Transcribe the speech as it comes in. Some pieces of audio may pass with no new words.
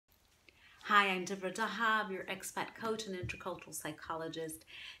Hi, I'm Deborah Dahab, your expat coach and intercultural psychologist.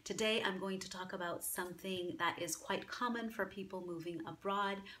 Today I'm going to talk about something that is quite common for people moving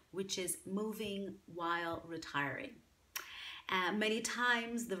abroad, which is moving while retiring. Many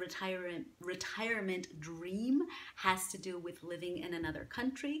times the retirement dream has to do with living in another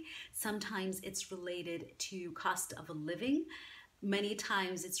country. Sometimes it's related to cost of a living. Many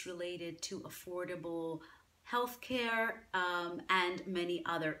times it's related to affordable healthcare and many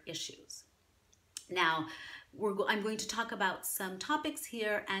other issues. Now, I'm going to talk about some topics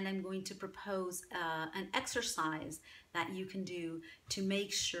here, and I'm going to propose an exercise that you can do to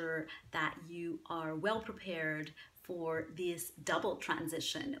make sure that you are well prepared for this double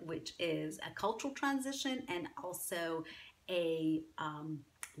transition, which is a cultural transition and also a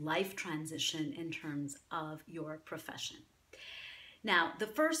life transition in terms of your profession. Now, the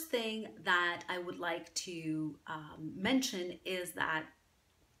first thing that I would like to mention is that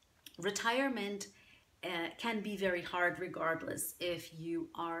retirement can be very hard regardless if you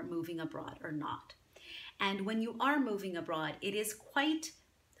are moving abroad or not. And when you are moving abroad, it is quite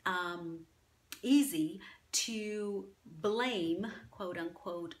easy to blame, quote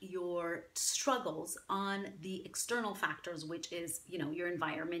unquote, your struggles on the external factors, which is, your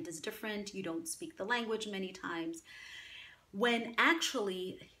environment is different, you don't speak the language many times, when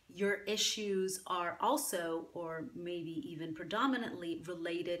actually your issues are also, or maybe even predominantly,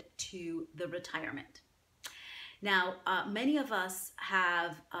 related to the retirement. Now, many of us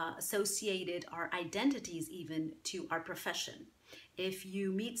have associated our identities even to our profession. If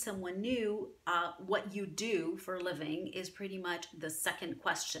you meet someone new, what you do for a living is pretty much the second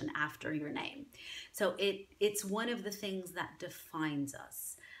question after your name. So it's one of the things that defines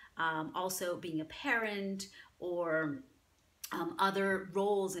us. Also, being a parent or other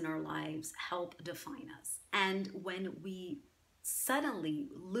roles in our lives help define us. And when we suddenly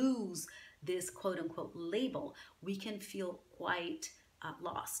lose this quote-unquote label, we can feel quite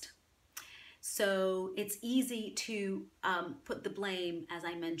lost. So it's easy to put the blame, as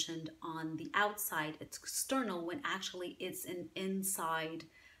I mentioned, on the outside, it's external, when actually it's an inside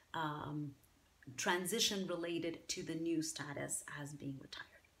transition related to the new status as being retired.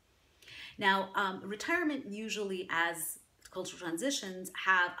 Now, retirement usually, as cultural transitions,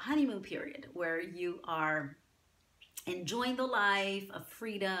 have a honeymoon period where you are enjoying the life of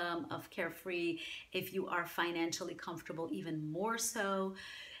freedom, of carefree, if you are financially comfortable, even more so.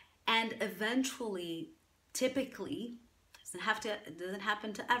 And eventually, typically, it doesn't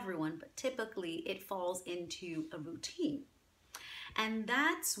happen to everyone, but typically it falls into a routine. And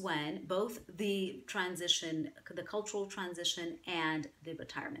that's when both the transition, the cultural transition and the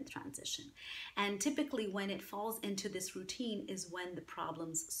retirement transition. And typically when it falls into this routine is when the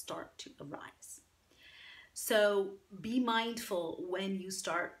problems start to arise. So be mindful when you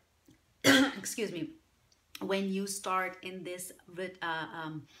start, excuse me, when you start in this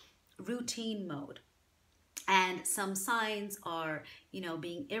routine mode. And some signs are,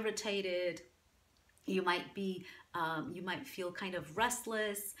 being irritated. You might be, you might feel kind of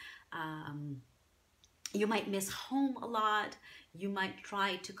restless. You might miss home a lot. You might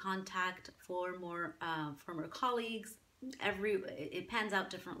try to contact former colleagues. It pans out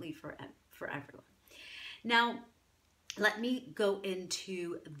differently for everyone. Now, let me go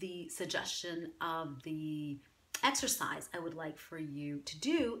into the suggestion of the exercise I would like for you to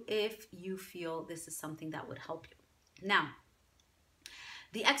do if you feel this is something that would help you. Now,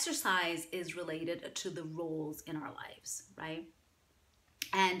 the exercise is related to the roles in our lives, right?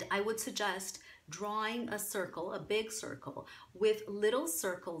 And I would suggest drawing a circle, a big circle, with little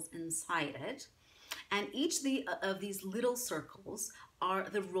circles inside it. And each of these little circles are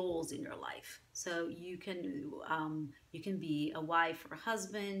the roles in your life. So you can be a wife or a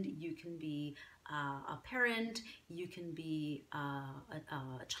husband, you can be a parent, you can be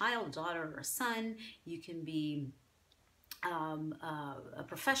a child, a daughter or a son, you can be a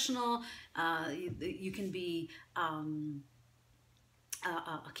professional, you can be a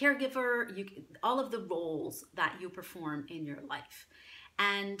caregiver, all of the roles that you perform in your life.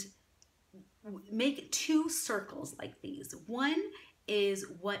 And make two circles like these. One is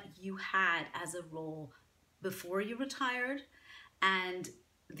what you had as a role before you retired, and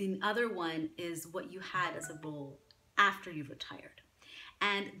the other one is what you had as a role after you retired.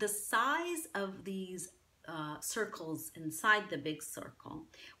 And the size of these circles inside the big circle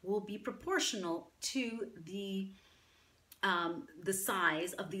will be proportional to the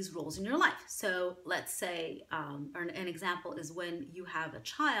size of these roles in your life. So let's say, an example is when you have a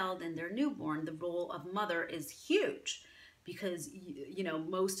child and they're newborn, the role of mother is huge. because you know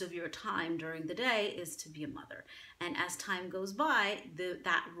most of your time during the day is to be a mother, and as time goes by,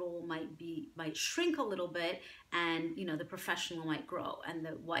 that role might shrink a little bit, and you know the professional might grow and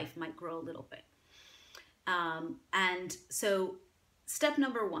the wife might grow a little bit. And so step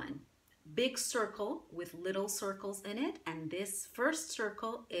number one, big circle with little circles in it, and this first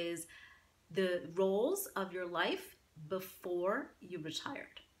circle is the roles of your life before you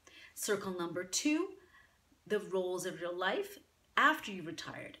retired. Circle number two, the roles of your life after you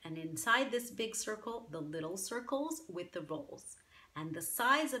retired, and inside this big circle, the little circles with the roles. And the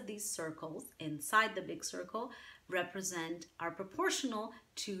size of these circles inside the big circle are proportional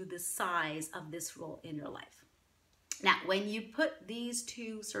to the size of this role in your life. Now, when you put these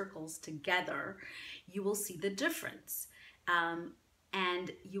two circles together, you will see the difference.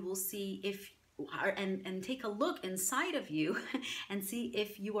 And you will see if, and take a look inside of you and see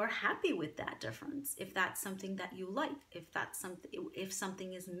if you are happy with that difference, if that's something that you like, if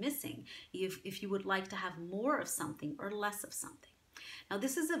something is missing, if you would like to have more of something or less of something. Now,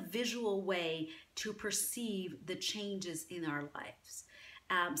 this is a visual way to perceive the changes in our lives.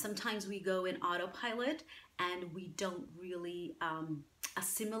 Sometimes we go in autopilot and we don't really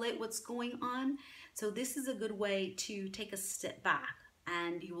assimilate what's going on. So this is a good way to take a step back,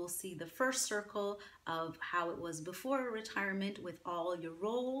 and you will see the first circle of how it was before retirement with all your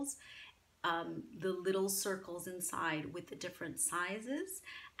roles, the little circles inside with the different sizes,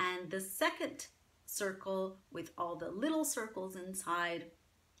 and the second circle with all the little circles inside,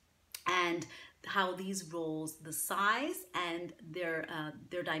 and how these roles, the size and their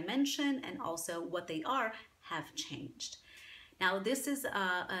dimension and also what they are, have changed. Now, this is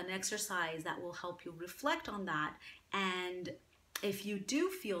an exercise that will help you reflect on that, and if you do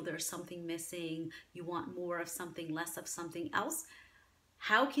feel there's something missing, you want more of something, less of something else,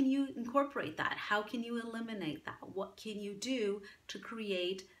 how can you incorporate that? How can you eliminate that? What can you do to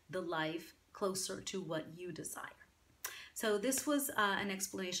create the life closer to what you desire? So this was an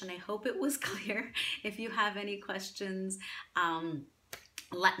explanation. I hope it was clear. If you have any questions,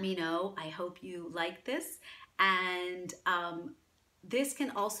 let me know. I hope you like this. And this can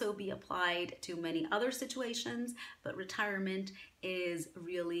also be applied to many other situations, but retirement is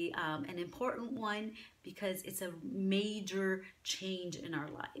really an important one because it's a major change in our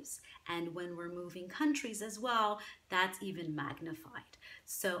lives. And when we're moving countries as well, that's even magnified.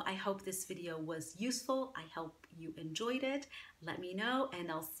 So I hope this video was useful. I hope you enjoyed it. Let me know, and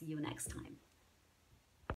I'll see you next time.